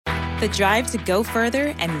The drive to go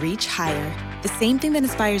further and reach higher. The same thing that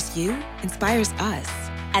inspires you inspires us.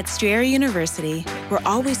 At Strayer University, we're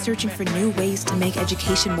always searching for new ways to make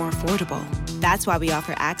education more affordable. That's why we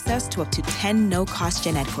offer access to up to 10 no-cost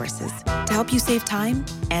gen ed courses to help you save time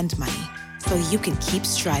and money so you can keep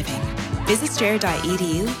striving. Visit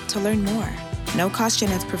strayer.edu to learn more. No-cost gen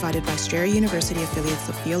eds provided by Strayer University affiliates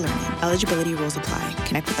Sophia Learning. Eligibility rules apply.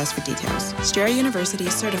 Connect with us for details. Strayer University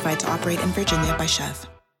is certified to operate in Virginia by Chev.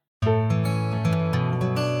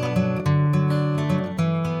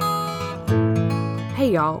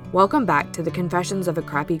 Hey y'all, welcome back to the Confessions of a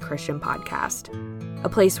Crappy Christian podcast, a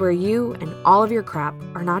place where you and all of your crap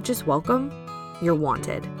are not just welcome, you're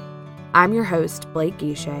wanted. I'm your host, Blake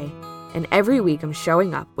Guichet, and every week I'm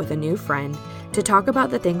showing up with a new friend to talk about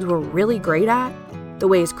the things we're really great at, the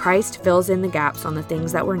ways Christ fills in the gaps on the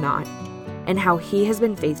things that we're not, and how he has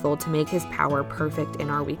been faithful to make his power perfect in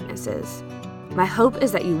our weaknesses. My hope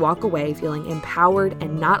is that you walk away feeling empowered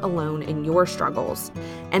and not alone in your struggles,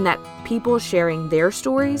 and that people sharing their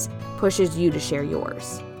stories pushes you to share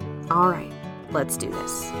yours. All right, let's do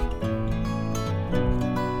this.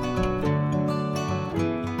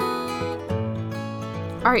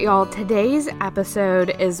 All right, y'all, today's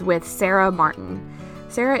episode is with Sarah Martin.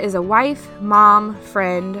 Sarah is a wife, mom,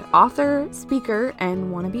 friend, author, speaker,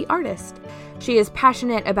 and wannabe artist. She is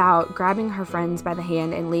passionate about grabbing her friends by the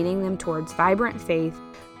hand and leading them towards vibrant faith,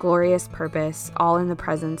 glorious purpose, all in the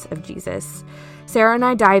presence of Jesus. Sarah and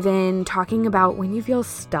I dive in talking about when you feel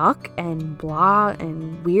stuck and blah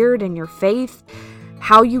and weird in your faith,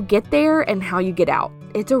 how you get there and how you get out.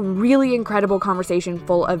 It's a really incredible conversation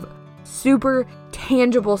full of super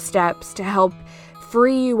tangible steps to help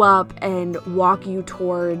free you up and walk you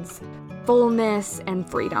towards fullness and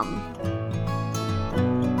freedom.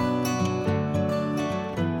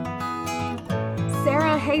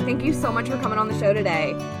 Sarah, hey, thank you so much for coming on the show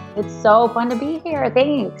today. It's so fun to be here.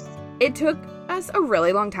 Thanks. It took us a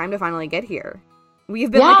really long time to finally get here. We've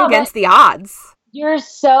been against the odds. You're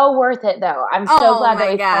so worth it, though. I'm so glad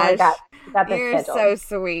that we finally got this You're scheduled. so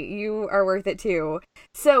sweet. You are worth it too.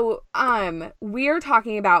 So, we're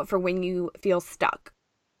talking about for when you feel stuck,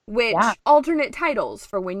 which alternate titles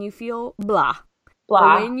for when you feel blah,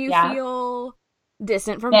 for when you feel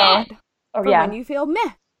distant from God, for when you feel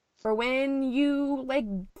meh, for when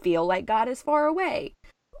you feel like God is far away.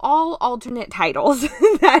 All alternate titles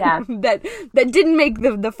that didn't make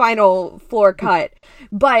the final floor cut.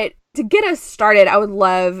 But to get us started, I would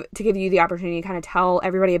love to give you the opportunity to kind of tell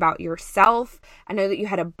everybody about yourself. I know that you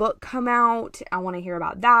had a book come out. I want to hear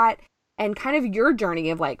about that and kind of your journey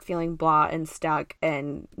of feeling blah and stuck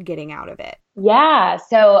and getting out of it. Yeah.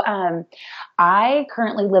 So I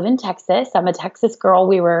currently live in Texas. I'm a Texas girl.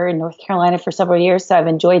 We were in North Carolina for several years, so I've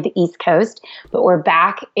enjoyed the East Coast, but we're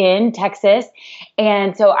back in Texas.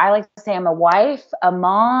 And so I like to say I'm a wife, a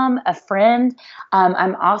mom, a friend.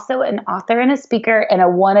 I'm also an author and a speaker and a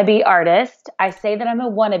wannabe artist. I say that I'm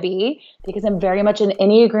a wannabe because I'm very much an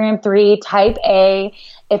Enneagram 3 type A.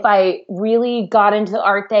 If I really got into the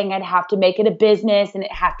art thing, I'd have to make it a business and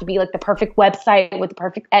it'd have to be the perfect website with the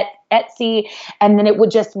perfect Etsy. And then it would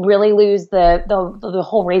just really lose the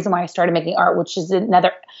whole reason why I started making art, which is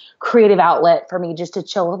another creative outlet for me just to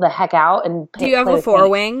chill the heck out. And do you have a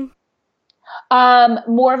 4-wing?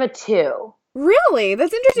 More of a 2. Really?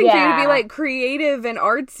 That's interesting for you to be creative and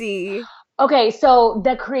artsy. Okay, so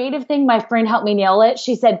the creative thing, my friend helped me nail it.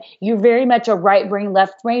 She said, you're very much a right brain,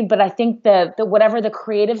 left brain, but I think the whatever the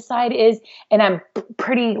creative side is, and I'm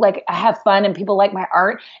pretty I have fun and people like my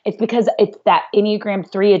art, it's because it's that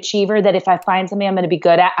Enneagram 3 achiever that if I find something I'm going to be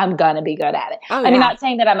good at, I'm going to be good at it. Oh, I mean, not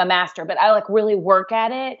saying that I'm a master, but I really work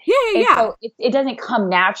at it. Yeah. So it doesn't come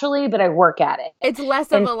naturally, but I work at it. It's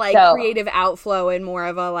less of a creative outflow and more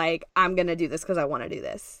of a I'm going to do this because I want to do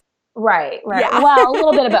this. Right. Yeah. Well, a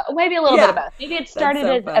little bit of both. Maybe a little bit of both. Maybe it started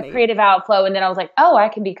as a creative outflow, and then I was like, "Oh, I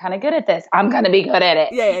can be kind of good at this. I'm going to be good at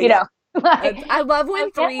it." Yeah. I love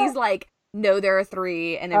when threes know there are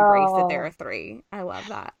 3 and embrace that there are 3. I love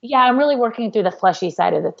that. Yeah, I'm really working through the fleshy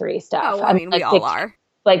side of the 3 stuff. Oh, I mean, we all are.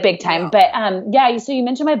 Big time. But so you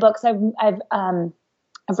mentioned my books. I've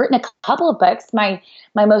written a couple of books. My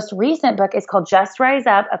most recent book is called Just Rise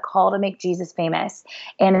Up: A Call to Make Jesus Famous,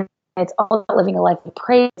 and it's all about living a life of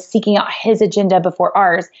praise, seeking out his agenda before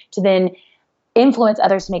ours to then influence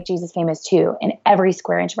others to make Jesus famous too in every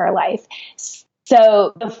square inch of our life.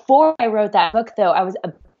 So before I wrote that book, though, I was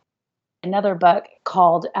another book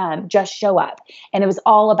called Just Show Up. And it was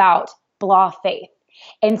all about blah faith.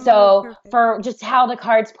 And so for just how the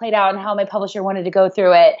cards played out and how my publisher wanted to go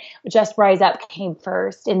through it, Just Rise Up came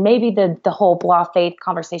first. And maybe the whole blah faith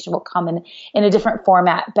conversation will come in a different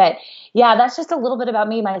format. But yeah, that's just a little bit about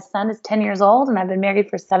me. My son is 10 years old and I've been married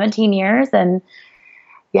for 17 years. And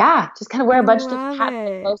yeah, just kind of wear a bunch of hats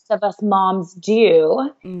that most of us moms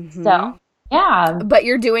do. Mm-hmm. So yeah. But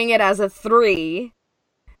you're doing it as a 3.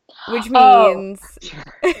 Which means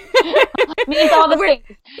means all the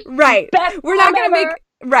things. Right. We're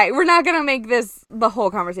not gonna make this the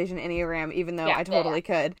whole conversation Enneagram, even though I totally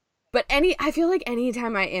could. But I feel like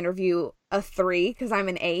anytime I interview a 3, because I'm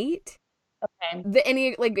an 8, okay.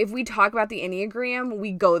 If we talk about the Enneagram,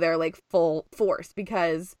 we go there like full force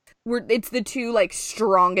because it's the 2 like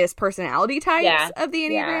strongest personality types of the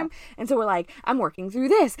Enneagram. And so we're like, I'm working through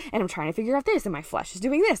this and I'm trying to figure out this and my flesh is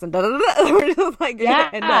doing this and we're just like,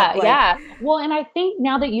 Well, and I think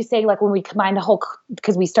now that you say, like, when we combine the whole,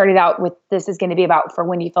 because we started out with this is going to be about for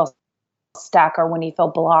when you feel stuck or when you feel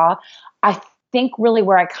blah. I think really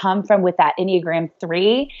where I come from with that Enneagram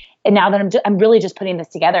 3, and now that I'm really just putting this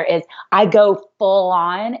together, is I go full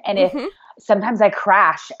on, and if sometimes I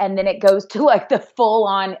crash, and then it goes to like the full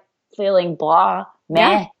on feeling blah,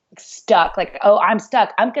 stuck. Like, oh, I'm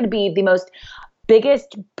stuck. I'm going to be the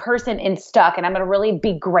biggest person in stuck, and I'm going to really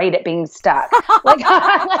be great at being stuck. like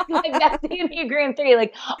that's the Enneagram 3.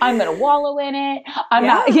 Like, I'm going to wallow in it. I'm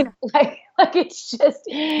not, like it's just,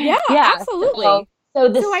 absolutely.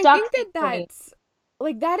 So I think that's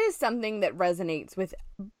like, that is something that resonates with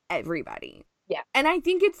everybody. Yeah. And I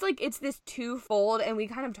think it's this twofold, and we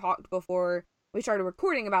kind of talked before we started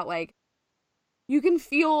recording about, like, you can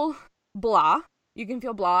feel blah. You can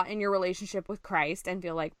feel blah in your relationship with Christ and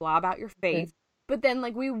feel like blah about your faith. Mm-hmm. But then,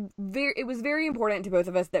 like, it was very important to both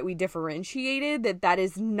of us that we differentiated that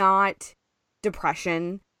is not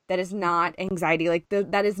depression. That is not anxiety. Like,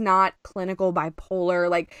 that is not clinical bipolar.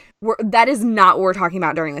 Like, that is not what we're talking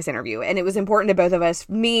about during this interview. And it was important to both of us.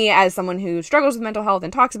 Me, as someone who struggles with mental health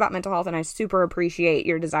and talks about mental health, and I super appreciate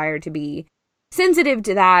your desire to be sensitive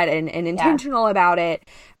to that and intentional about it.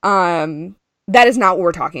 That is not what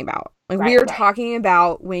we're talking about. Like, we're talking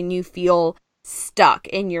about when you feel stuck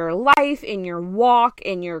in your life, in your walk,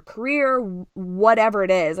 in your career, whatever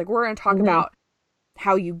it is. Like, we're going to talk about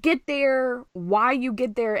how you get there, why you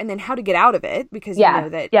get there, and then how to get out of it, because you know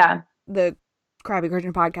that the Crappy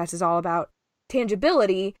Christian podcast is all about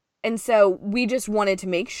tangibility. And so we just wanted to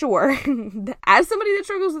make sure that as somebody that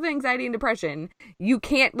struggles with anxiety and depression, you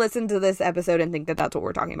can't listen to this episode and think that that's what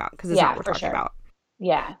we're talking about, because it's not what we're talking about.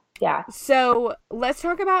 Yeah. So let's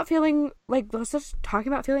talk about let's just talk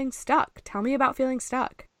about feeling stuck. Tell me about feeling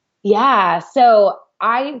stuck. Yeah. So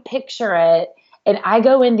I picture it, and I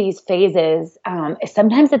go in these phases.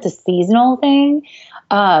 Sometimes it's a seasonal thing.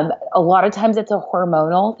 A lot of times it's a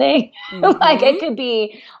hormonal thing. Mm-hmm. Like, it could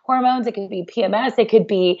be hormones, it could be PMS, it could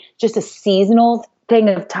be just a seasonal thing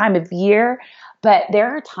of time of year. But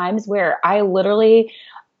there are times where I literally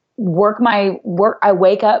I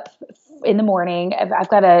wake up in the morning. I've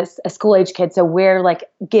got a school age kid, so we're like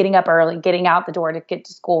getting up early, getting out the door to get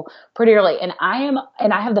to school pretty early. And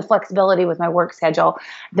I have the flexibility with my work schedule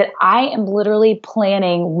that I am literally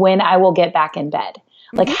planning when I will get back in bed,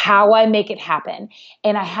 like how I make it happen.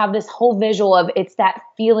 And I have this whole visual of, it's that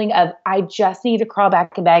feeling of, I just need to crawl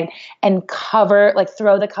back in bed and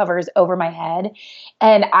throw the covers over my head.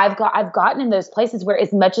 And I've gotten in those places where,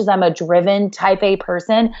 as much as I'm a driven type A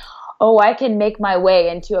person, I can make my way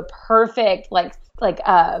into a perfect,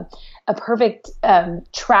 a perfect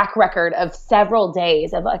track record of several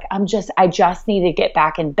days of like, I just need to get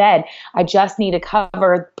back in bed. I just need to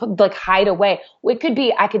hide away. I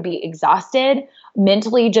could be exhausted,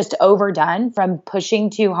 mentally just overdone from pushing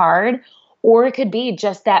too hard, or it could be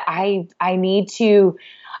just that I need to,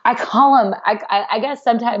 I call them, I guess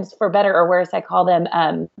sometimes for better or worse, I call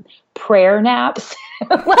them prayer naps.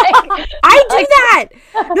 I do that.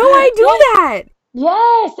 No, I do that.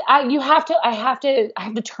 Yes, I have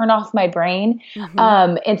to turn off my brain.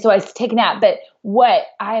 Mm-hmm. And so I take a nap. But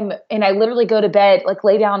I literally go to bed, like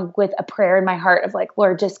lay down with a prayer in my heart of like,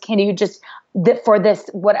 Lord, can you for this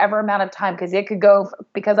whatever amount of time, because it could go,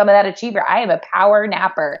 because I'm that achiever. I am a power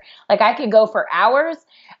napper. Like, I could go for hours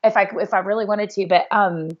if I really wanted to. But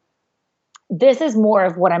this is more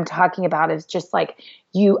of what I'm talking about, is just like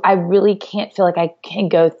I really can't feel like I can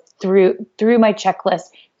go through my checklist,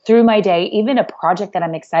 through my day, even a project that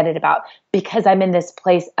I'm excited about, because I'm in this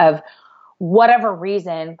place of whatever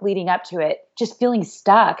reason leading up to it, just feeling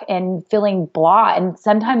stuck and feeling blah. And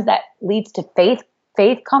sometimes that leads to faith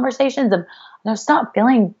conversations of, no, stop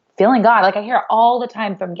feeling God. Like, I hear all the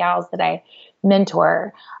time from gals that I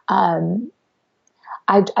mentor.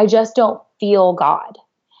 I just don't feel God.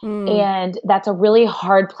 And that's a really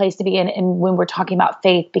hard place to be in. And when we're talking about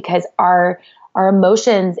faith, because our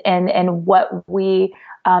emotions and what we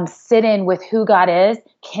sit in with who God is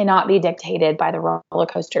cannot be dictated by the roller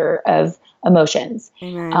coaster of emotions.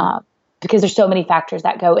 Because there's so many factors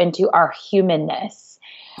that go into our humanness.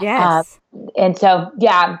 Yes. And so,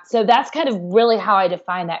 so that's kind of really how I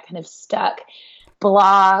define that kind of stuck,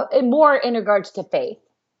 blah, and more in regards to faith.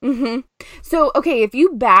 So, okay, if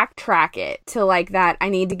you backtrack it to like that, I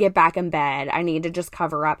need to get back in bed, I need to just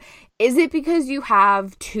cover up. Is it because you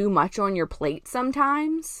have too much on your plate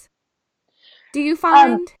sometimes? Do you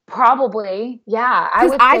find? Probably, yeah.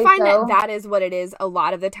 I find so. that is what it is a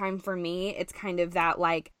lot of the time for me. It's kind of that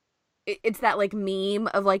like, it's that like meme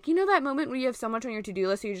of like, you know, that moment where you have so much on your to-do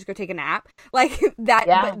list so you just go take a nap? Like that,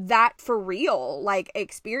 but that for real, like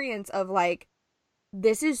experience of like,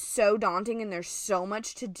 this is so daunting and there's so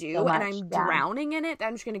much to do and I'm drowning in it that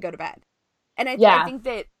I'm just going to go to bed. And I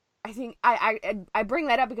think I bring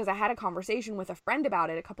that up because I had a conversation with a friend about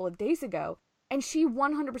it a couple of days ago and she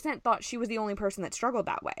 100% thought she was the only person that struggled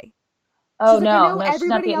that way. Oh, like, no.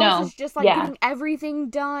 Everybody else is just like getting everything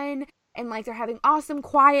done and like they're having awesome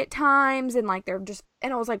quiet times and like they're just,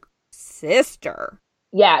 and I was like, sister.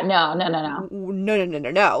 Yeah, no.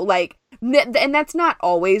 Like, and that's not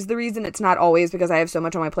always the reason. It's not always because I have so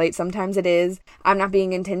much on my plate. Sometimes it is I'm not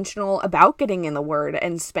being intentional about getting in the Word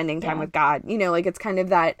and spending time with God. You know, like it's kind of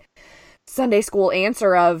that Sunday school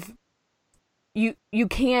answer of you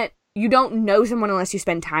don't know someone unless you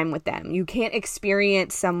spend time with them. You can't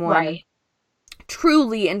experience someone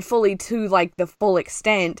truly and fully to like the full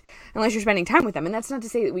extent unless you're spending time with them. And that's not to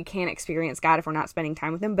say that we can't experience God if we're not spending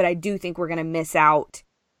time with him, but I do think we're going to miss out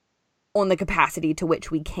on the capacity to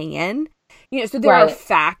which we can, you know, so there are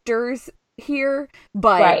factors here,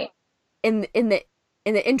 but in the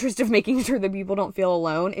interest of making sure that people don't feel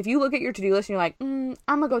alone, if you look at your to-do list and you're like, I'm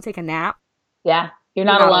gonna go take a nap. Yeah. You're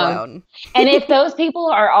not alone. And if those people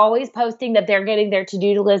are always posting that they're getting their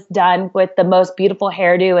to-do list done with the most beautiful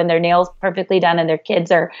hairdo and their nails perfectly done and their kids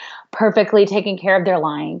are perfectly taken care of, they're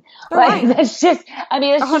lying. That's just, I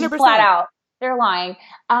mean, it's 100%. Just flat out. They're lying.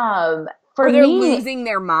 Or they're losing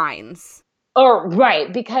their minds. Or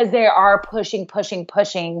because they are pushing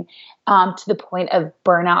to the point of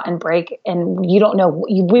burnout and break. And we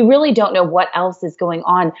really don't know what else is going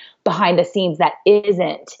on behind the scenes that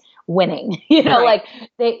isn't winning, you know,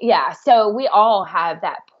 so we all have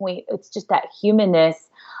that point. It's just that humanness.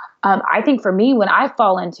 I think for me, when I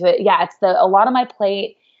fall into it, it's a lot on my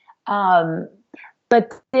plate.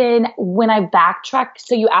 But then when I backtrack,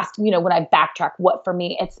 so you asked, you know, when I backtrack, what for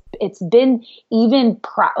me, it's been even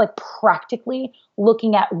practically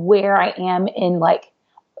looking at where I am in like,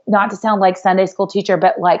 not to sound like Sunday school teacher,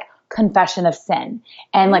 but like confession of sin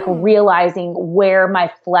and like realizing where my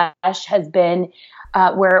flesh has been,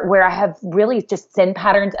 where I have really just sin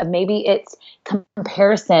patterns of maybe it's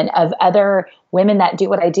comparison of other women that do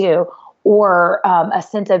what I do, or a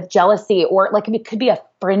sense of jealousy, or like it could be a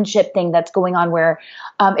friendship thing that's going on where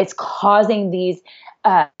it's causing these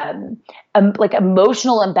like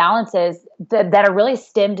emotional imbalances that are really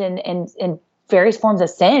stemmed in various forms of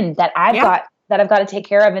sin that I've got to take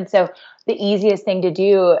care of. And so the easiest thing to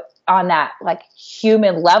do on that like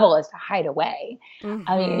human level is to hide away.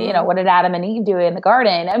 I mean, you know, what did Adam and Eve do in the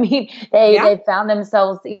garden? I mean, they found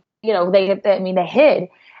themselves, you know, they hid.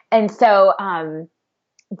 And so,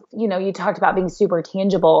 you know, you talked about being super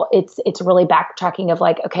tangible. It's really backtracking of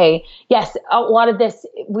like, okay, yes, a lot of this,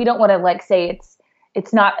 we don't want to like say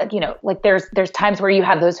it's not, you know, like there's times where you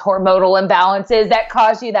have those hormonal imbalances that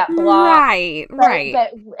cause you that block. Right.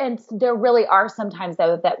 And there really are some times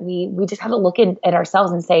though that we just have to look at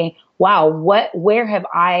ourselves and say, wow, where have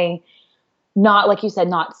I not, like you said,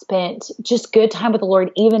 not spent just good time with the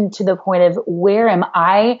Lord, even to the point of where am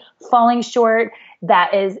I falling short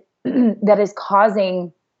that is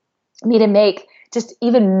causing me to make just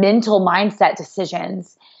even mental mindset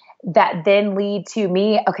decisions that then lead to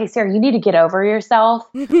me, okay, Sarah, you need to get over yourself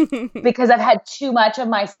because I've had too much of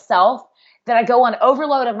myself that I go on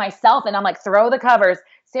overload of myself and I'm like, throw the covers.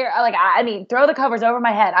 Sarah, like, I mean, throw the covers over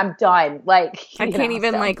my head. I'm done. Like, I can't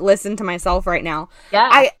even like listen to myself right now.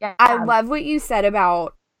 Yeah. I love what you said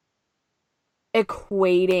about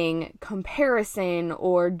equating comparison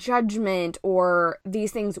or judgment or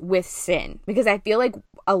these things with sin, because I feel like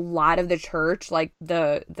a lot of the church, like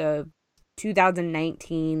the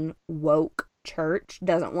 2019 woke church,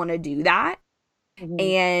 doesn't want to do that.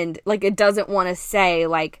 And like it doesn't want to say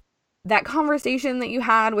like that conversation that you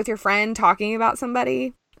had with your friend talking about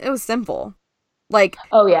somebody, it was simple, like,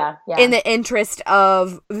 oh yeah in the interest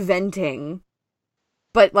of venting,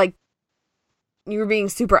 but like You were being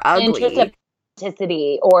super ugly. Interest of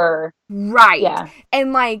authenticity or right. Yeah.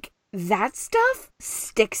 And like that stuff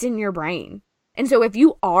sticks in your brain. And so if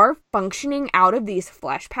you are functioning out of these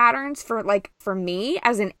flesh patterns, for me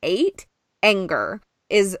as an 8, anger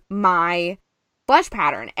is my flesh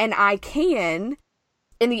pattern. And I can,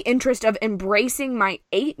 in the interest of embracing my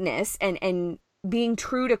 8-ness and being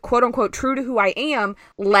true to, quote unquote, true to who I am,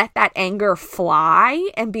 let that anger fly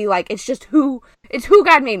and be like, it's who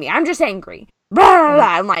God made me. I'm just angry. Blah, blah, blah.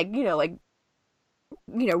 I'm like,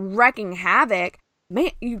 wrecking havoc.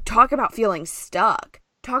 Man, you talk about feeling stuck.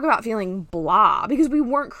 Talk about feeling blah, because we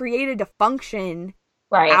weren't created to function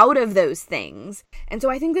out of those things. And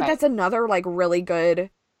so I think that that's another like really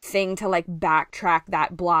good thing to like backtrack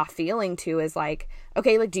that blah feeling to, is like,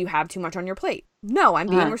 okay, like, do you have too much on your plate? No, I'm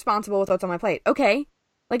being responsible with what's on my plate. Okay.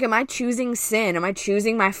 Like, am I choosing sin? Am I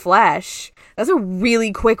choosing my flesh? That's a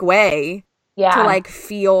really quick way to like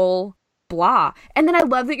feel blah. And then I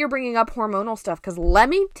love that you're bringing up hormonal stuff, because let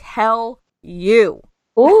me tell you,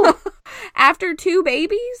 after 2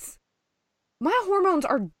 babies, my hormones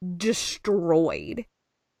are destroyed.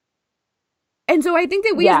 And so I think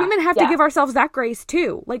that we as women have to give ourselves that grace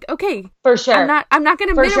too. Like, okay, for sure. I'm not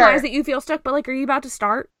going to minimize that you feel stuck, but like, are you about to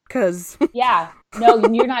start? Because no,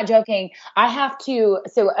 you're not joking. I have to.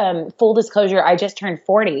 So, full disclosure, I just turned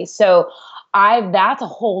 40. So that's a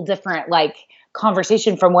whole different like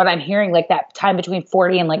conversation from what I'm hearing, like that time between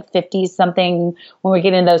 40 and like 50 something, when we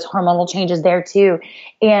get into those hormonal changes there too.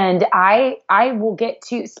 And I will get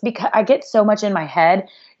to, because I get so much in my head,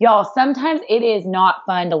 y'all. Sometimes it is not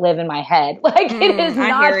fun to live in my head. Like it is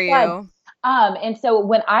not fun. And so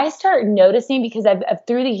when I start noticing, because I've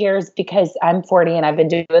through the years, because I'm 40 and I've been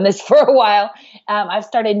doing this for a while, I've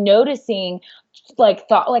started noticing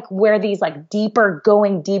where these like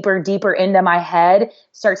going deeper into my head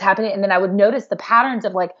starts happening. And then I would notice the patterns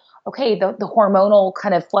of like, okay, the hormonal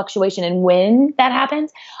kind of fluctuation. And when that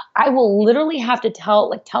happens, I will literally have to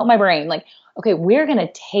tell my brain, like, okay, we're going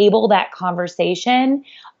to table that conversation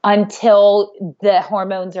until the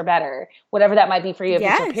hormones are better, whatever that might be for you, if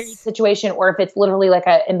it's a period situation or if it's literally like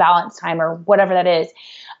an imbalance time or whatever that is.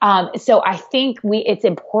 So I think it's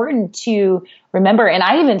important to remember. And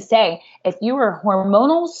I even say, if you were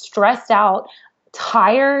hormonal, stressed out,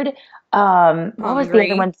 tired, what was the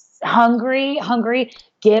other one? Hungry,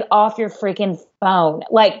 get off your freaking phone.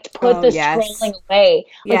 Like, put the scrolling away.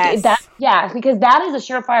 Like, because that is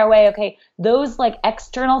a surefire way. Okay, those like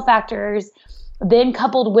external factors, then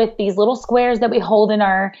coupled with these little squares that we hold in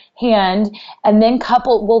our hand, and then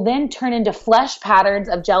will then turn into flesh patterns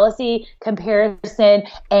of jealousy, comparison,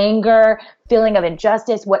 anger, feeling of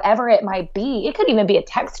injustice, whatever it might be. It could even be a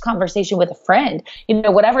text conversation with a friend,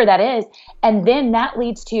 whatever that is. And then that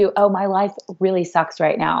leads to, oh, my life really sucks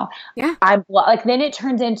right now. Yeah. Then it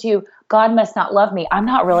turns into, God must not love me. I'm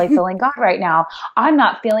not really feeling God right now. I'm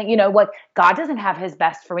not feeling, God doesn't have his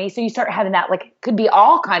best for me. So you start having that, like, could be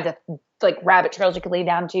all kinds of like rabbit trails you could lead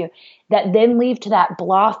down to, that then lead to that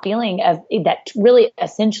blah feeling of that really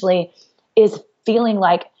essentially is feeling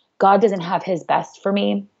like God doesn't have his best for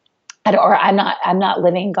me, or I'm not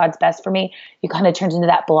living God's best for me. You kind of turns into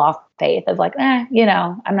that blah faith of like, I'm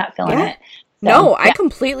not feeling it. So, I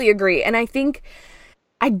completely agree. And I think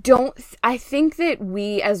that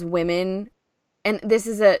we as women, and this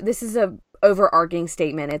is a overarching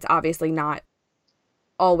statement. It's obviously not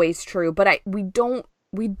always true, but we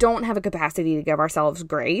don't have a capacity to give ourselves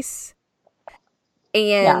grace.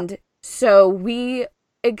 And so we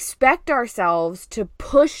expect ourselves to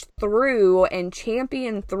push through and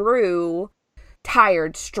champion through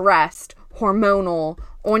tired, stressed, hormonal,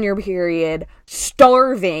 on your period,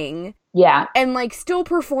 starving. Yeah. And like still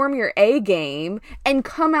perform your A game and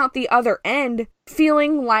come out the other end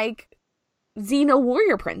feeling like Xena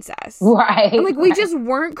warrior princess. Right. And like we just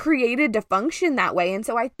weren't created to function that way. And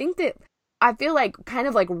so I think that I feel like kind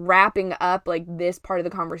of like wrapping up like this part of the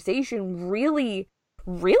conversation, really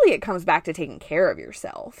it comes back to taking care of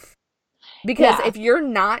yourself. Because if you're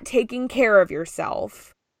not taking care of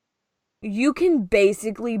yourself, you can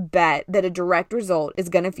basically bet that a direct result is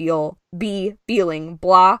going to be feeling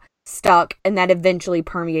blah, stuck, and that eventually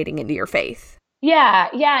permeating into your faith. Yeah.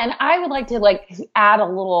 And I would like to add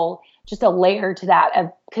just a layer to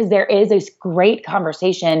that, because there is this great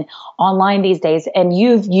conversation online these days, and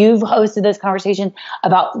you've hosted this conversation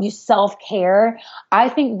about self-care. I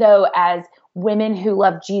think though, as women who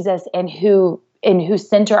love Jesus and who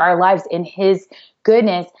center our lives in his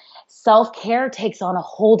goodness, self-care takes on a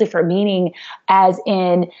whole different meaning, as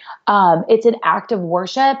in it's an act of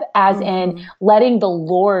worship, as in letting the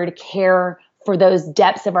Lord care for those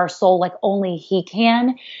depths of our soul like only he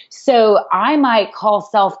can. So I might call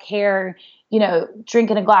self-care,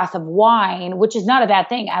 drinking a glass of wine, which is not a bad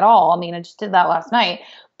thing at all. I mean, I just did that last night.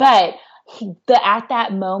 But at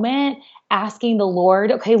that moment, asking the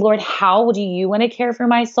Lord, okay, Lord, how do you want to care for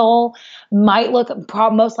my soul?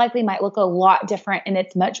 Most likely might look a lot different, and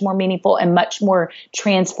it's much more meaningful and much more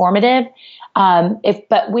transformative.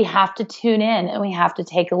 But we have to tune in and we have to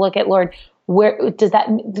take a look at, Lord, where does that,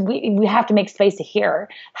 we have to make space to hear,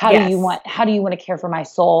 how do you want to care for my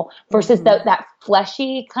soul versus that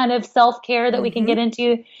fleshy kind of self-care that we can get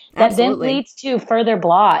into that then leads to further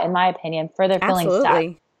blah, in my opinion, further feeling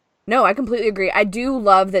stuck. No, I completely agree. I do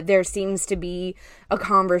love that there seems to be a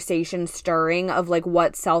conversation stirring of like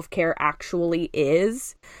what self-care actually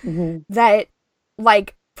is. That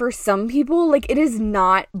like for some people, like it is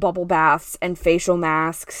not bubble baths and facial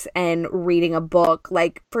masks and reading a book.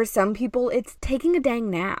 Like for some people, it's taking a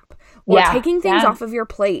dang nap or taking things off of your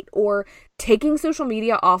plate or taking social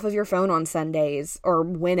media off of your phone on Sundays or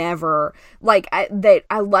whenever. Like I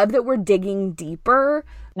love that we're digging deeper.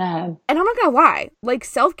 And I'm not gonna lie, like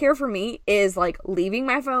self-care for me is like leaving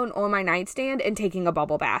my phone on my nightstand and taking a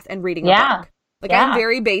bubble bath and reading a book. Like I'm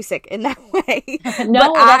very basic in that way.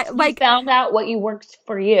 No, but you found out what works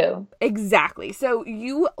for you. Exactly. So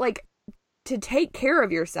you like to take care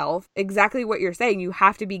of yourself, exactly what you're saying, you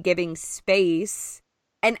have to be giving space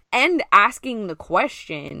and asking the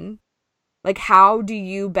question, like, how do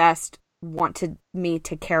you best want me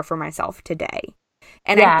to care for myself today?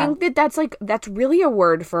 And I think that's really a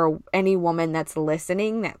word for any woman that's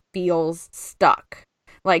listening that feels stuck.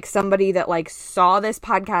 Like somebody that like saw this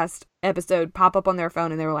podcast episode pop up on their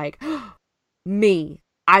phone and they were like, oh, me,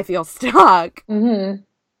 I feel stuck.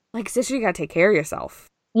 Like, sister, you gotta take care of yourself.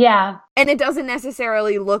 Yeah. And it doesn't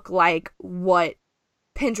necessarily look like what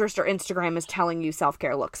Pinterest or Instagram is telling you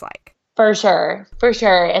self-care looks like. For sure.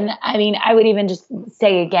 And I mean, I would even just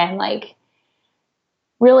say again, like,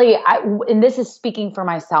 really, and this is speaking for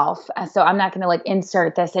myself, so I'm not going to like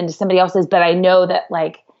insert this into somebody else's, but I know that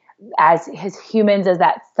like as humans, as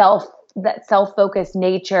that self-focused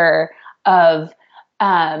nature of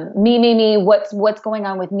me, what's going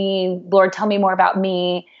on with me, Lord, tell me more about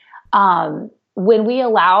me. When we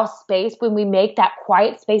allow space, when we make that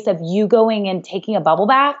quiet space of you going and taking a bubble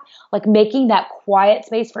bath, like making that quiet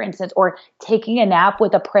space, for instance, or taking a nap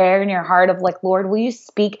with a prayer in your heart of like, Lord, will you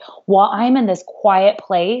speak while I'm in this quiet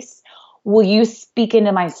place? Will you speak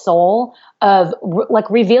into my soul of like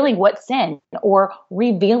revealing what sin or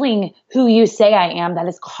revealing who you say I am that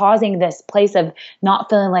is causing this place of not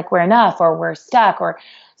feeling like we're enough or we're stuck? Or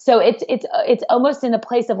so it's almost in a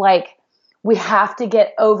place of like, we have to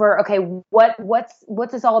get over, okay,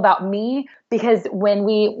 what's this all about me? Because when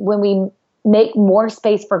we make more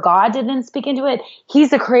space for God to then speak into it, He's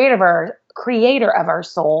the creator of our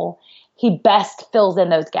soul. He best fills in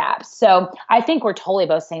those gaps. So I think we're totally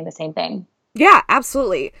both saying the same thing. Yeah,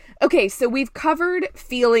 absolutely. Okay, so we've covered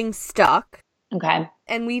feeling stuck. Okay.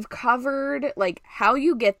 And we've covered like how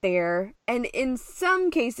you get there and in some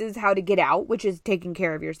cases how to get out, which is taking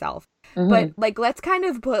care of yourself. But like let's kind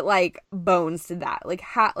of put like bones to that. Like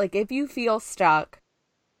how, like if you feel stuck,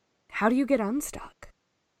 how do you get unstuck?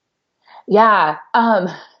 Yeah.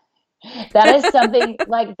 That is something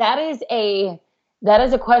like that is a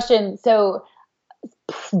question. So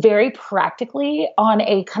very practically on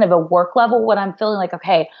a kind of a work level, when I'm feeling like,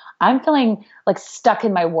 okay, I'm feeling like stuck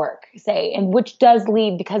in my work, say, and which does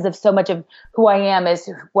lead because of so much of who I am is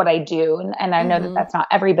what I do. And I know that that's not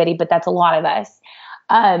everybody, but that's a lot of us.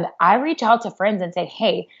 I reach out to friends and say,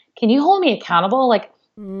 hey, can you hold me accountable? Like,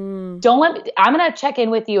 I'm going to check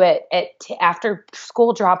in with you at after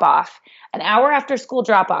school drop off, an hour after school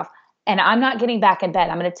drop off. And I'm not getting back in bed.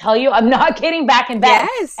 I'm going to tell you I'm not getting back in bed.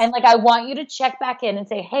 Yes. And like, I want you to check back in and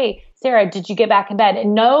say, hey, Sarah, did you get back in bed?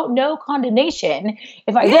 And no condemnation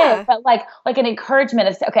if I did, but like an encouragement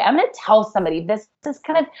of, okay, I'm going to tell somebody this is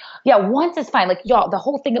kind of, once is fine. Like y'all, the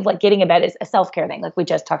whole thing of like getting in bed is a self-care thing. Like we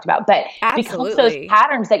just talked about, but because those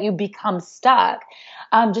patterns that you become stuck,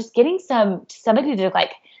 just getting somebody to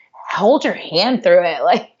like hold your hand through it.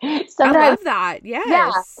 Like sometimes, I love that. Yes.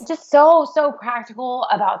 Yeah. Just so practical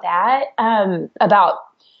about that. About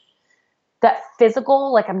that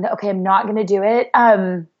physical, like I'm not going to do it.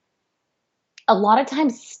 A lot of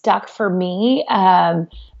times stuck for me,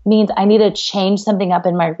 means I need to change something up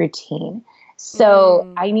in my routine.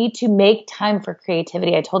 So I need to make time for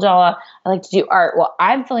creativity. I told y'all I like to do art. Well,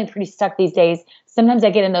 I'm feeling pretty stuck these days. Sometimes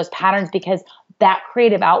I get in those patterns because that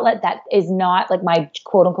creative outlet that is not like my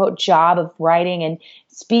quote unquote job of writing and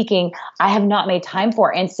speaking, I have not made time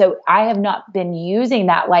for. And so I have not been using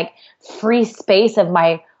that like free space of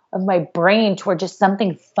my brain toward just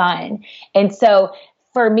something fun. And so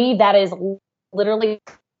for me, that is literally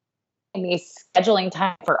me scheduling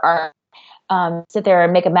time for art, sit there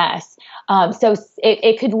and make a mess. So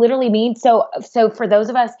it could literally mean, so for those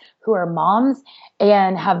of us who are moms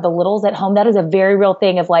and have the littles at home, that is a very real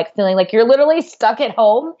thing of like feeling like you're literally stuck at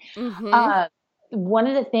home. Mm-hmm. One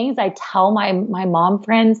of the things I tell my mom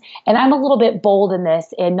friends, and I'm a little bit bold in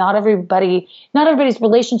this, and not everybody's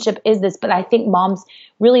relationship is this, but I think moms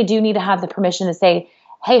really do need to have the permission to say,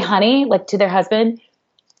 hey, honey, like to their husband,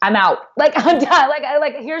 I'm out. Like, I'm done.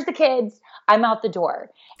 Like, here's the kids. I'm out the door.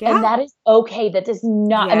 Yeah. And that is okay. That does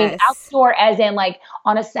not, yes. I mean, outdoor as in like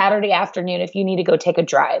on a Saturday afternoon, if you need to go take a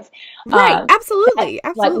drive. Right. Absolutely.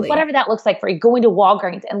 Absolutely. Like whatever that looks like for you, going to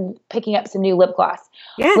Walgreens and picking up some new lip gloss.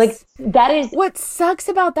 Yes. Like that is. What sucks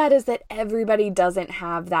about that is that everybody doesn't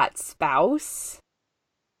have that spouse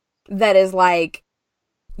that is like,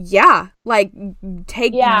 yeah, like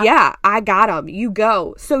I got them. You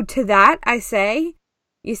go. So to that, I say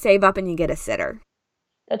you save up and you get a sitter.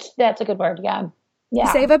 That's a good word. Yeah. Yeah.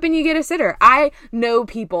 You save up and you get a sitter. I know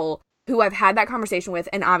people who I've had that conversation with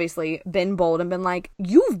and obviously been bold and been like,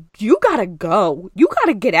 you gotta go. You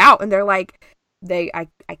gotta get out. And they're like, I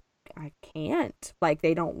can't. Like,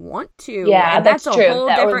 they don't want to. Yeah, and that's a true. whole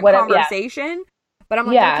different conversation. Yeah. But I'm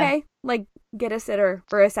like, okay, like get a sitter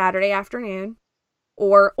for a Saturday afternoon.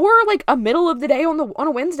 Or like a middle of the day on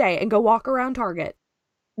a Wednesday and go walk around Target.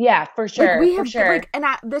 Yeah, for sure. Like, we have like, and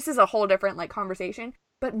this is a whole different like conversation.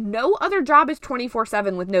 But no other job is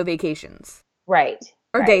 24/7 with no vacations. Right.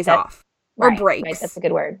 Or days off. Or breaks. Right. That's a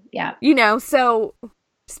good word. Yeah. You know, so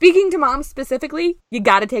speaking to moms specifically, you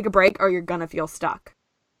got to take a break or you're going to feel stuck.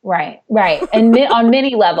 Right. Right. And on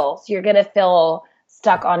many levels, you're going to feel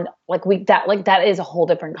stuck on that is a whole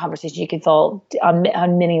different conversation. You can feel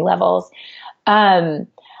on many levels.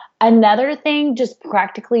 Another thing just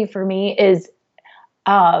practically for me is,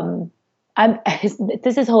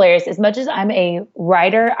 this is hilarious. As much as I'm a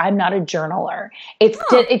writer, I'm not a journaler.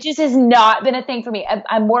 It just has not been a thing for me.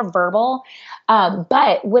 I'm more verbal.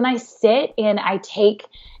 But when I sit and I take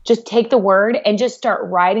the word and just start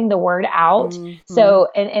writing the word out. Mm-hmm. So,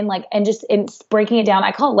 and just breaking it down,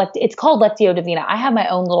 it's called Lectio Divina. I have my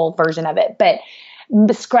own little version of it, but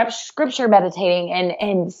the scripture meditating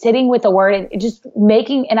and sitting with the word and just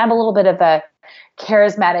making, and I'm a little bit of a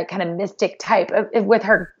charismatic kind of mystic type with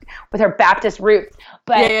her Baptist roots,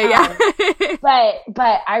 but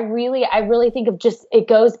but I really think of just, it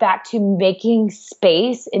goes back to making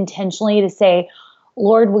space intentionally to say,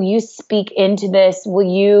 Lord, will you speak into this? Will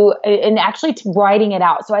you, and actually writing it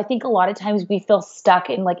out. So I think a lot of times we feel stuck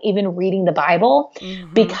in like even reading the Bible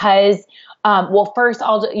because, first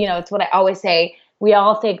it's what I always say. We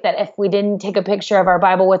all think that if we didn't take a picture of our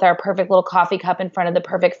Bible with our perfect little coffee cup in front of the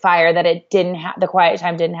perfect fire, that it didn't the quiet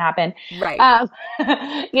time didn't happen. Right.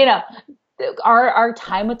 Our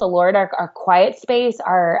time with the Lord, our quiet space,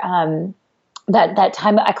 our that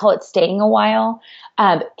time, I call it staying a while,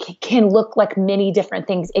 can look like many different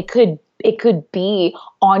things. It could be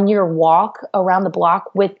on your walk around the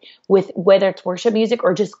block with whether it's worship music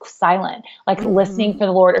or just silent, like listening for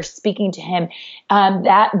the Lord or speaking to him.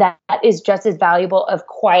 That is just as valuable of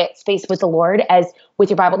quiet space with the Lord as with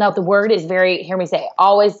your Bible. Now the word is hear me say,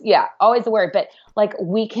 always the word, but like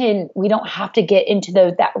we don't have to get into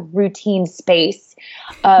that routine space.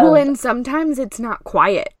 And sometimes it's not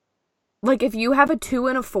quiet. Like, if you have a 2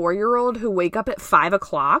 and a 4-year-old who wake up at 5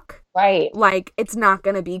 o'clock, right? Like, it's not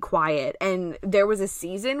going to be quiet. And there was a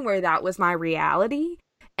season where that was my reality.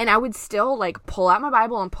 And I would still, like, pull out my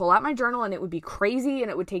Bible and pull out my journal, and it would be crazy.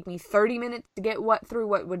 And it would take me 30 minutes to get through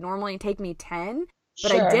what would normally take me 10.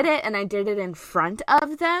 But I did it, and I did it in front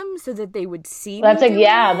of them so that they would see me. That's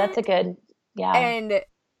a good,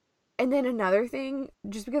 And then another thing,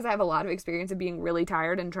 just because I have a lot of experience of being really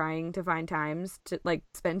tired and trying to find times to like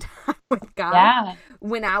spend time with God.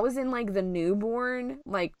 When I was in like the newborn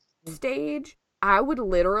like stage, I would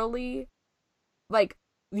literally like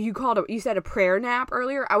you said a prayer nap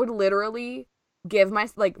earlier. I would literally give my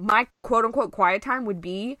quote unquote quiet time would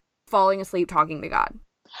be falling asleep talking to God.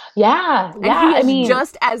 Yeah. And he is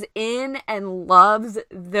just as in and loves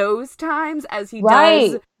those times as he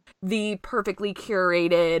does the perfectly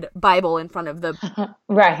curated Bible in front of the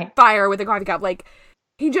fire with a coffee cup. Like,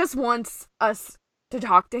 he just wants us to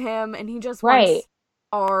talk to him, and he just wants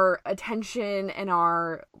our attention and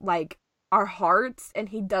our hearts, and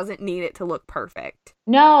he doesn't need it to look perfect.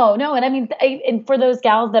 No. And I mean, and for those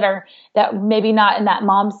gals that maybe not in that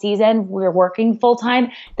mom season, we're working full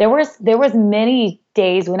time. There was many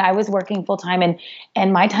days when I was working full time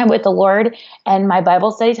and my time with the Lord and my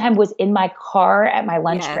Bible study time was in my car at my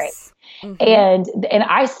lunch break. And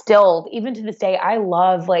I still, even to this day, I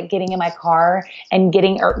love like getting in my car and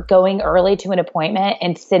going early to an appointment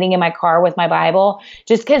and sitting in my car with my Bible,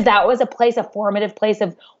 just because that was a formative place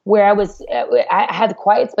of where I had the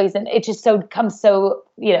quiet space, and it just comes so,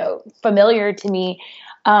 familiar to me.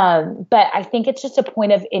 But I think it's just a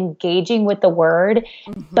point of engaging with the word,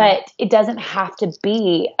 but it doesn't have to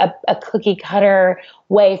be a cookie cutter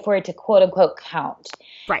way for it to quote unquote count.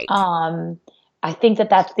 Right. I think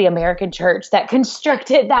that's the American church that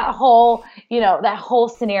constructed that whole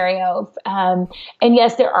scenario. And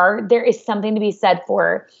yes, there is something to be said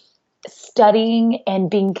for studying and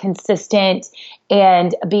being consistent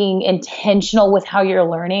and being intentional with how you're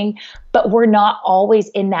learning, but we're not always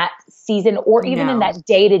in that season or even in that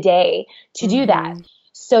day to day to do that.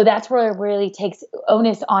 So that's where it really takes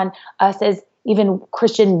onus on us as even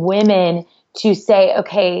Christian women to say,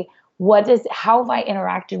 okay, how have I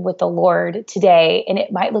interacted with the Lord today? And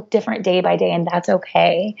it might look different day by day, and that's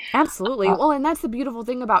okay. Absolutely. Well, and that's the beautiful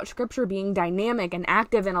thing about Scripture being dynamic and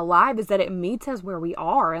active and alive, is that it meets us where we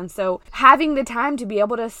are. And so having the time to be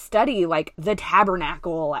able to study like the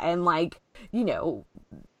tabernacle and like,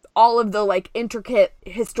 all of the like intricate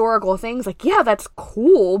historical things, like, yeah, that's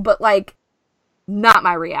cool, but like not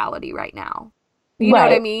my reality right now. You know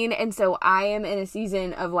what I mean? And so I am in a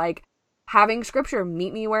season of like having Scripture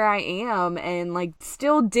meet me where I am and like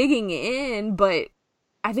still digging in, but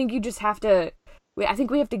I think you just have to, I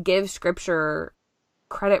think we have to give Scripture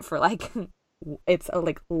credit for like, it's a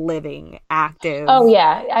like living, active,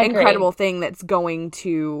 incredible thing that's going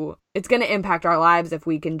to impact our lives if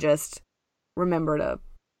we can just remember to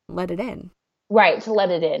let it in. Right, to let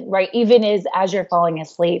it in, right? Even as you're falling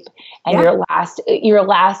asleep and your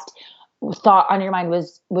last thought on your mind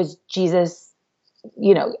was Jesus,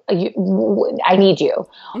 I need you.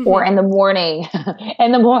 Or in the morning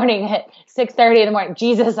at 6:30 in the morning,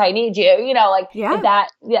 Jesus, I need you, that.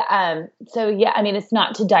 Yeah. So yeah, I mean, it's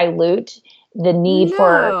not to dilute the need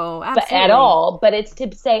at all, but it's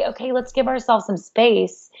to say, okay, let's give ourselves some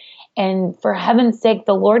space. And for heaven's sake,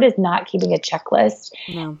 the Lord is not keeping a checklist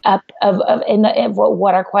up of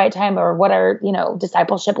what our quiet time or what our,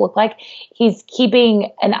 discipleship look like. He's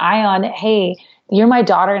keeping an eye on, hey, you're my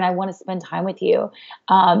daughter and I want to spend time with you.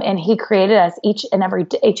 And he created us each and every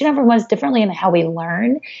one is differently in how we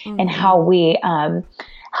learn and how we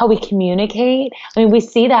communicate. I mean, we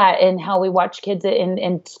see that in how we watch kids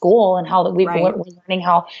in school and how we're learning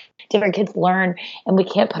how different kids learn, and we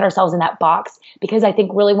can't put ourselves in that box, because I think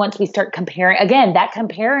really once we start comparing, again, that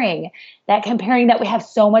comparing that we have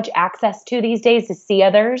so much access to these days to see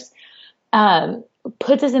others,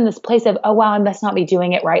 puts us in this place of, oh, wow, I must not be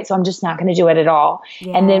doing it right, so I'm just not going to do it at all.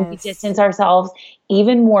 Yes. And then we distance ourselves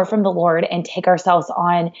even more from the Lord and take ourselves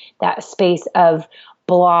on that space of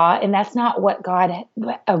blah. And that's not what God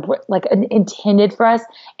intended for us.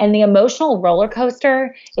 And the emotional roller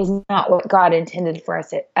coaster is not what God intended for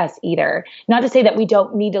us either. Not to say that we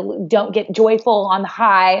don't get joyful on the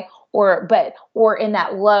high or in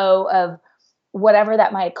that low of whatever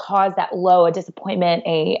that might cause, that low, a disappointment,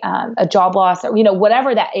 a job loss, or,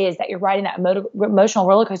 whatever that is that you're riding that emotional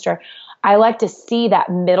roller coaster. I like to see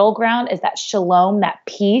that middle ground as that shalom, that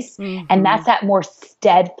peace. And that's that more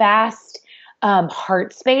steadfast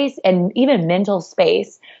heart space and even mental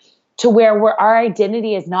space, to where our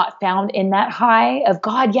identity is not found in that high of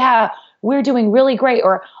God. Yeah, we're doing really great,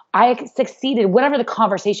 or I succeeded, whatever the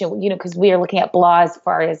conversation, because we are looking at blah as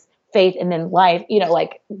far as faith and then life,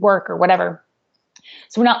 like work or whatever.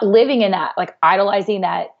 So we're not living in that, like idolizing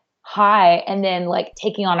that high and then like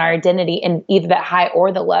taking on our identity in either that high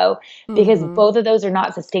or the low, because both of those are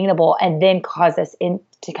not sustainable, and then cause us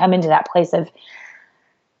to come into that place of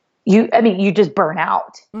you just burn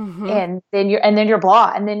out, and then you're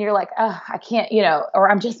blah, and then you're like, oh, I can't, or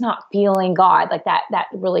I'm just not feeling God. Like that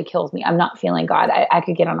really kills me. I'm not feeling God. I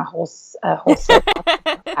could get on a whole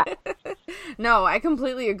No, I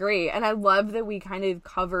completely agree. And I love that we kind of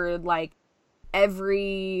covered like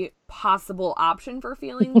every possible option for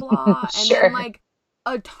feeling blah. And then like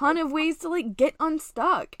a ton of ways to like get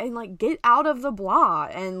unstuck and like get out of the blah.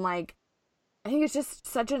 And like, I think it's just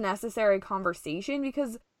such a necessary conversation,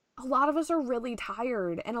 because a lot of us are really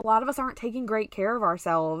tired and a lot of us aren't taking great care of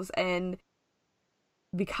ourselves, and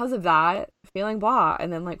because of that, feeling blah,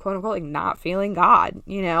 and then like quote unquote like not feeling God,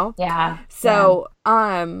 Yeah. So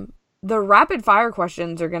the rapid fire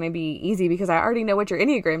questions are going to be easy because I already know what your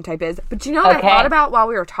Enneagram type is. But what I thought about while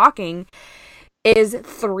we were talking is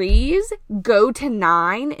 3s go to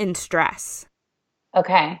 9 in stress.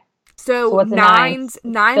 Okay. So what's nines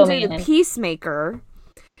are the peacemaker.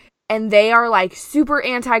 and they are like super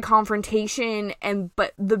anti-confrontation,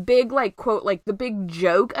 but the big like quote, like the big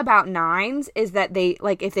joke about 9s is that they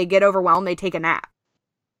like if they get overwhelmed they take a nap.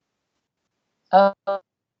 Oh,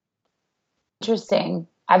 interesting.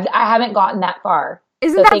 I haven't gotten that far.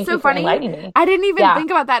 Isn't that so funny? I didn't even think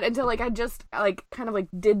about that until like I just like kind of like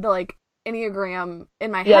did the like Enneagram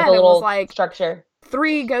in my head. It was like structure.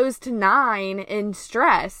 3 goes to 9 in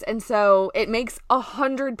stress, and so it makes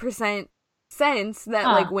 100% sense that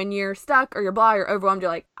like when you're stuck or you're blah, you're overwhelmed,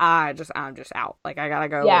 you're like, I'm just out. Like I gotta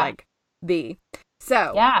go like be.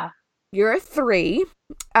 So you're a 3.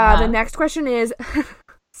 The next question is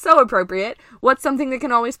so appropriate. What's something that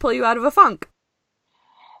can always pull you out of a funk?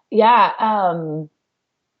 Yeah,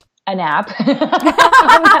 a nap. That's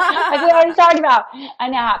what I was talking about.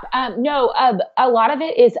 A nap. No, a lot of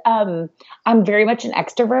it is I'm very much an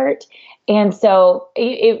extrovert. And so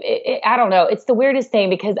I don't know. It's the weirdest thing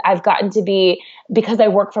because I've gotten to be, because I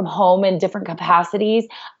work from home in different capacities.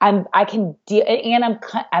 I'm an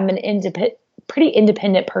pretty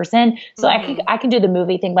independent person. So I can do the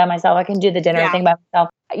movie thing by myself. I can do the dinner thing by myself.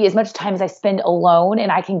 As much time as I spend alone, and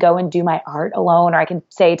I can go and do my art alone, or I can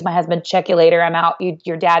say to my husband, check you later. I'm out.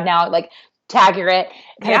 Your dad now, like tag you're it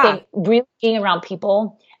kind of thing. Really being around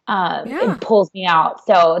people, it pulls me out.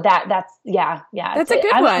 So that's That's a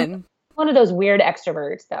good one. I'm one of those weird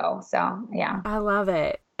extroverts though. So yeah. I love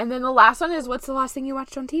it. And then the last one is, what's the last thing you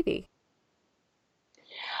watched on TV?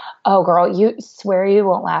 Oh, girl, you swear you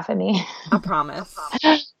won't laugh at me. I promise.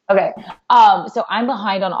 Okay. So I'm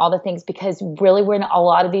behind on all the things because really when a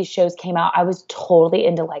lot of these shows came out, I was totally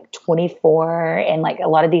into like 24 and like a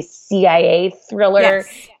lot of these CIA thriller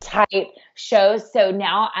type shows. So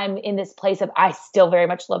now I'm in this place of, I still very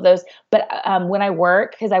much love those. But when I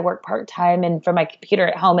work, because I work part-time and from my computer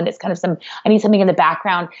at home, and it's kind of I need something in the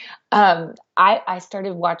background. I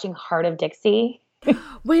started watching Heart of Dixie.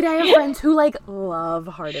 Wait, I have friends who like love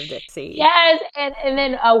Heart of Dixie. Yes. And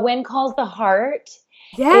then When Calls the Heart.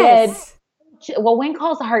 Yes. Well, When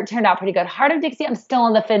Calls the Heart turned out pretty good. Heart of Dixie, I'm still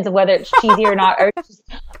on the fence of whether it's cheesy or not.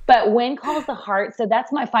 But When Calls the Heart, so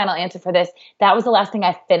that's my final answer for this. That was the last thing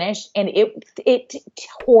I finished, and it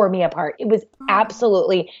tore me apart. It was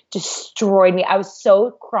absolutely destroyed me. I was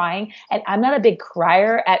so crying, and I'm not a big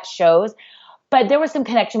crier at shows, but there was some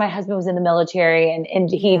connection. My husband was in the military, and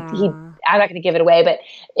he I'm not going to give it away, but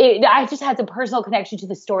I just had some personal connection to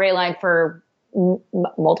the storyline for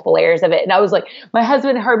multiple layers of it. And I was like, my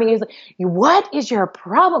husband heard me. He was like, what is your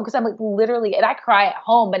problem? Because I'm like, literally, and I cry at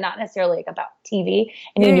home, but not necessarily like about TV.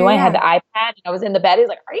 And he knew I had the iPad and I was in the bed. He's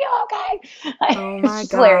like, are you okay? Oh my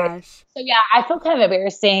gosh. Hilarious. So yeah, I feel kind of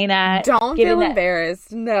embarrassed saying that. Don't feel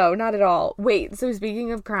embarrassed. No, not at all. Wait, so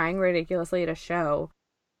speaking of crying ridiculously at a show,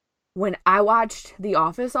 when I watched The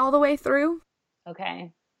Office all the way through,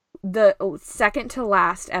 the second to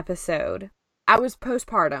last episode, I was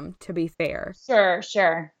postpartum, to be fair. Sure.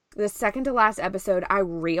 The second to last episode, I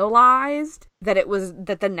realized that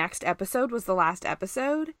the next episode was the last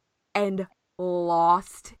episode, and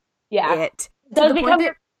lost it. Those become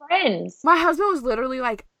your friends. My husband was literally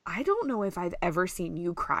like, I don't know if I've ever seen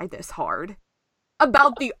you cry this hard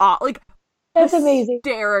about that's amazing.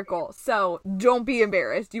 Hysterical. So don't be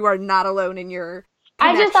embarrassed. You are not alone in your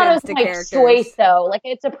I just thought it was like choice though. Like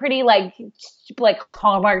it's a pretty like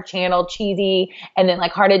Hallmark Channel cheesy, and then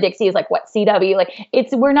like Heart of Dixie is like what CW. Like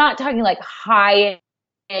we're not talking like high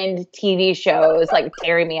end TV shows like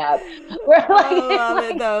tearing me up. We're like, I love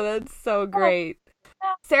it though. That's so great.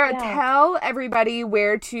 Sarah, tell everybody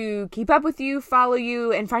where to keep up with you, follow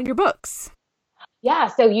you, and find your books. Yeah,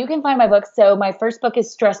 so you can find my books. So my first book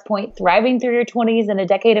is Stress Point, Thriving Through Your 20s in a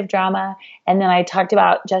Decade of Drama. And then I talked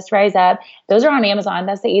about Just Rise Up. Those are on Amazon.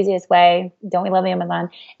 That's the easiest way. Don't we love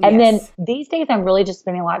Amazon? And then these days I'm really just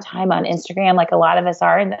spending a lot of time on Instagram, like a lot of us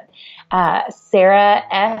are. And Sarah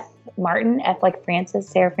F. Martin, F like Francis,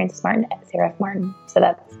 Sarah Francis Martin, Sarah F. Martin. So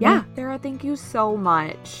that's me. Sarah, thank you so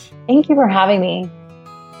much. Thank you for having me.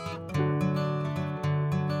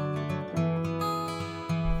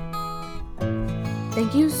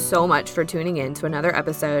 Thank you so much for tuning in to another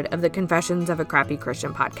episode of the Confessions of a Crappy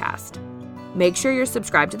Christian podcast. Make sure you're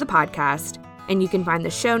subscribed to the podcast, and you can find the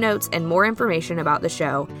show notes and more information about the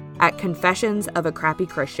show at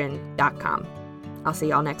confessionsofacrappychristian.com. I'll see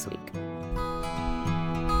y'all next week.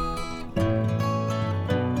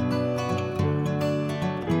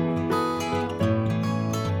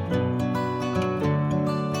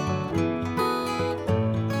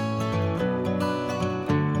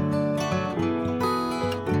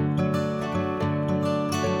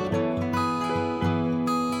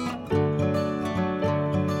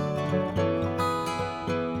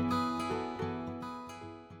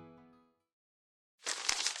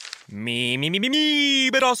 Me,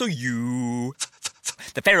 but also you.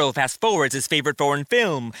 The Pharaoh fast-forwards his favorite foreign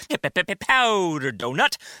film, Powder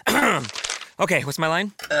Donut. Okay, what's my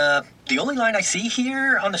line? The only line I see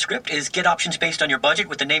here on the script is get options based on your budget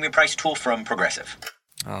with the Name Your Price tool from Progressive.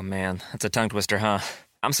 Oh, man, that's a tongue twister, huh?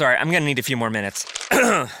 I'm sorry, I'm gonna need a few more minutes.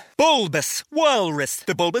 Bulbous Walrus,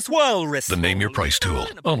 the Bulbous Walrus. The Name Your Price tool,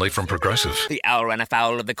 only from Progressive. The owl ran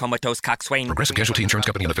afoul of the comatose coxswain. Progressive Casualty Insurance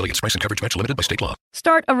Company and affiliates. Price and coverage match limited by state law.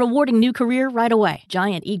 Start a rewarding new career right away.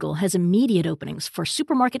 Giant Eagle has immediate openings for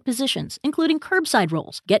supermarket positions, including curbside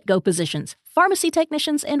roles, get-go positions, pharmacy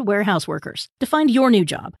technicians, and warehouse workers. To find your new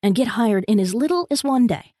job and get hired in as little as one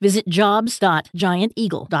day, visit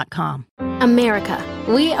jobs.gianteagle.com. America.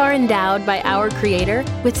 We are endowed by our Creator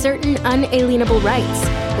with certain unalienable rights: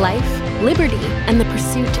 life, liberty, and the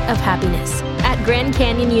pursuit of happiness. At Grand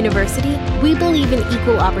Canyon University, we believe in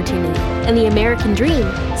equal opportunity, and the American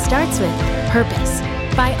dream starts with purpose.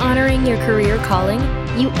 By honoring your career calling,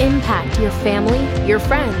 you impact your family, your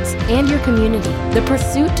friends, and your community. The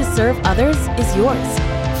pursuit to serve others is yours.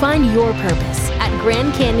 Find your purpose at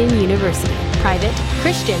Grand Canyon University. Private,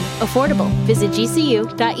 Christian, affordable. Visit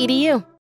gcu.edu.